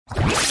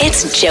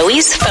It's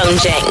Joey's phone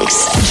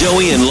janks.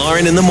 Joey and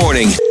Lauren in the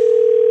morning.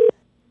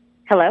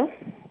 Hello?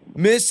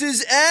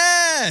 Mrs.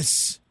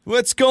 S!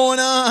 What's going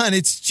on?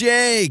 It's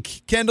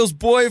Jake, Kendall's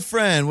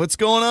boyfriend. What's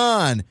going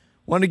on?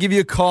 Wanted to give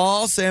you a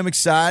call, say I'm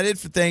excited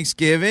for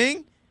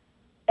Thanksgiving.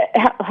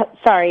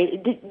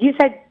 Sorry, you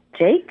said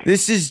Jake?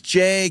 This is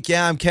Jake.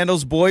 Yeah, I'm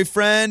Kendall's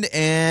boyfriend,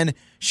 and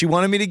she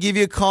wanted me to give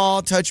you a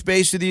call, touch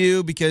base with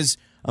you, because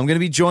I'm going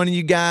to be joining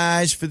you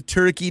guys for the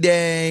Turkey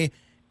Day,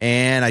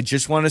 and I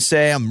just want to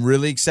say I'm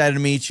really excited to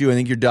meet you. I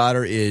think your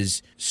daughter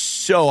is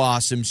so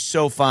awesome,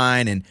 so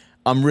fine, and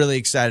I'm really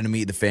excited to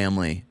meet the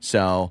family.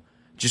 So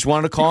just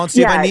wanted to call and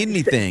see if I need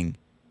anything.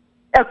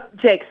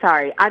 Jake,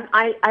 sorry.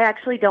 I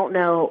actually don't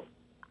know.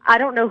 I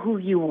don't know who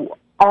you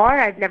are.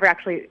 I've never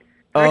actually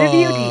heard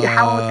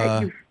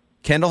of you.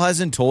 Kendall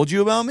hasn't told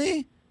you about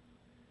me?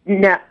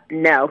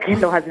 No.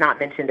 Kendall has not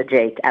mentioned a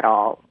Jake at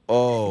all.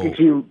 Oh. Did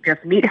you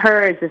just meet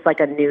her? Is this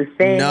like a new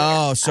thing?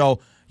 No. So,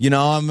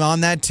 I'm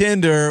on that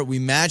Tinder. We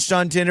matched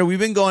on Tinder. We've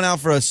been going out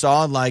for a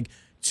solid,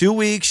 2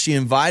 weeks. She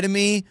invited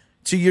me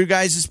to your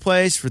guys'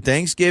 place for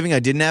Thanksgiving. I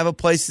didn't have a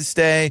place to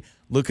stay.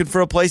 Looking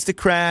for a place to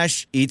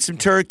crash, eat some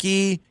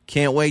turkey.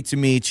 Can't wait to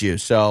meet you.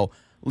 So,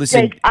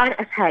 listen. Jake,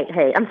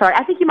 hey, I'm sorry.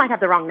 I think you might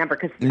have the wrong number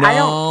because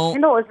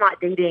Kendall is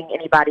not dating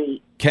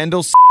anybody.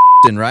 Kendall's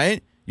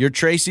right? You're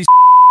Tracy.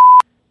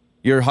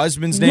 Your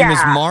husband's name is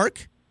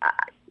Mark?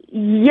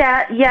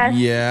 Yes.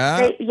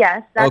 Yeah?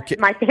 Yes, that's okay.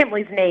 My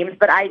family's names,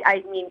 but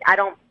I mean, I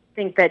don't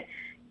think that...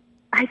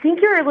 I think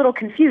you're a little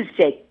confused,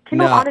 Jake.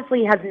 Kendall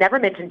honestly has never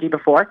mentioned you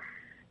before,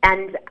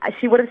 and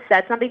she would have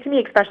said something to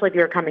me, especially if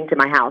you were coming to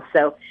my house.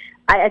 So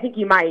I think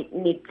you might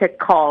need to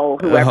call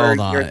whoever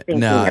you're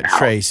thinking about.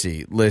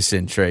 Tracy.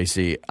 Listen,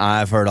 Tracy,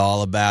 I've heard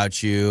all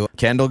about you.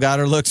 Kendall got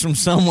her looks from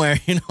somewhere.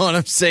 You know what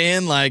I'm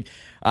saying?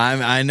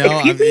 I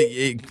know.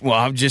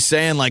 I'm just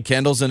saying,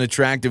 Kendall's an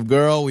attractive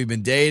girl. We've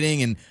been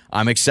dating, and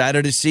I'm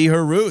excited to see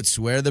her roots,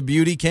 where the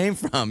beauty came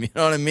from. You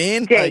know what I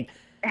mean? Jake,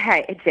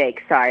 hey,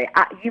 Jake, sorry.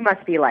 You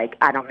must be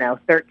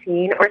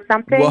 13 or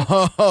something.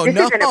 Whoa, This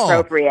is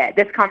inappropriate.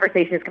 This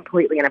conversation is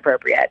completely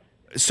inappropriate.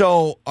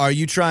 So are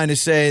you trying to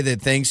say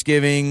that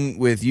Thanksgiving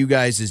with you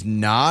guys is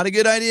not a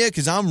good idea?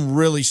 Because I'm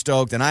really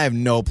stoked, and I have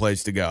no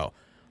place to go.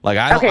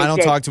 I don't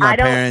Jake, talk to my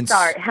parents.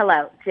 Sorry.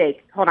 Hello,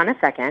 Jake. Hold on a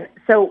second.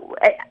 So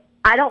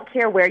I don't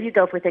care where you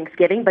go for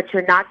Thanksgiving, but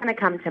you're not going to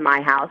come to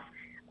my house.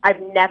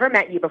 I've never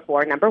met you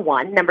before, number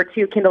one. Number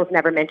two, Kendall's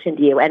never mentioned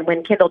you. And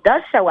when Kendall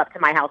does show up to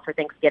my house for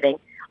Thanksgiving,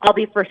 I'll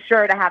be for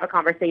sure to have a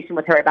conversation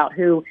with her about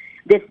who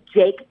this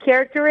Jake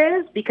character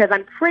is, because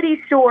I'm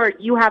pretty sure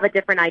you have a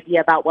different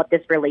idea about what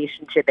this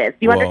relationship is. Do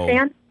you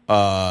understand?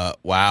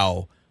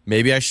 Wow.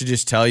 Maybe I should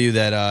just tell you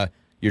that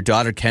your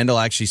daughter Kendall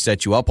actually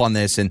set you up on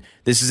this, and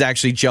this is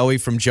actually Joey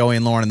from Joey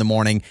and Lauren in the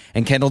morning,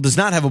 and Kendall does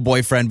not have a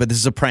boyfriend, but this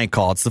is a prank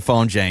call. It's the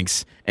phone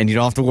janks, and you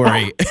don't have to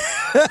worry.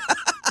 Oh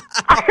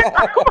my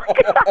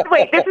God!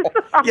 Wait, this is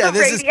on the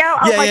radio.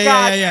 Oh my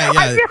God! Yeah.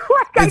 I feel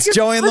like it's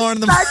Joey and Lauren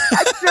in the morning.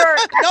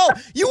 No,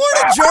 you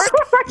weren't a jerk.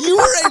 You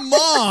were a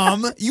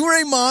mom. You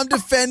were a mom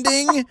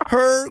defending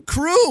her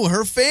crew,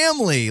 her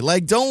family.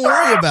 Don't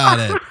worry about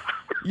it.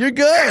 You're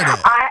good.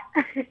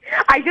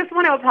 I just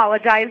want to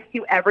apologize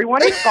to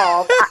everyone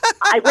involved.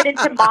 I went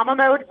into mama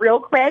mode real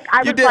quick.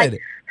 I was like,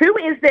 who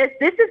is this?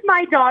 This is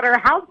my daughter.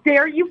 How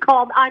dare you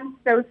call me? I'm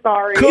so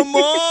sorry. Come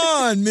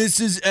on,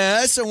 Mrs.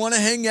 S. I want to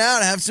hang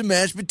out, have some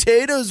mashed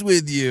potatoes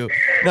with you.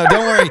 No,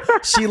 don't worry.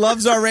 She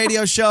loves our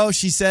radio show.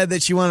 She said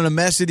that she wanted to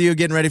mess with you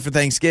getting ready for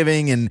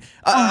Thanksgiving. And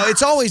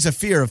it's always a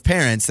fear of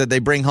parents that they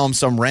bring home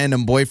some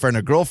random boyfriend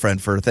or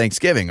girlfriend for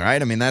Thanksgiving,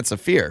 right? I mean, that's a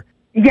fear.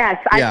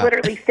 Yes, I'm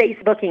literally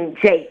Facebooking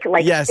Jake,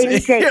 any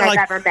Jake I've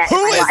ever met.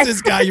 Who is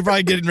this guy? You're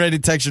probably getting ready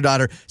to text your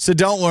daughter. So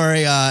don't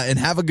worry, and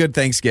have a good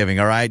Thanksgiving,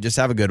 all right? Just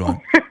have a good one.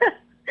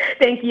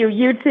 Thank you.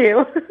 You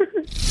too.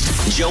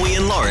 Joey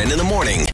and Lauren in the morning.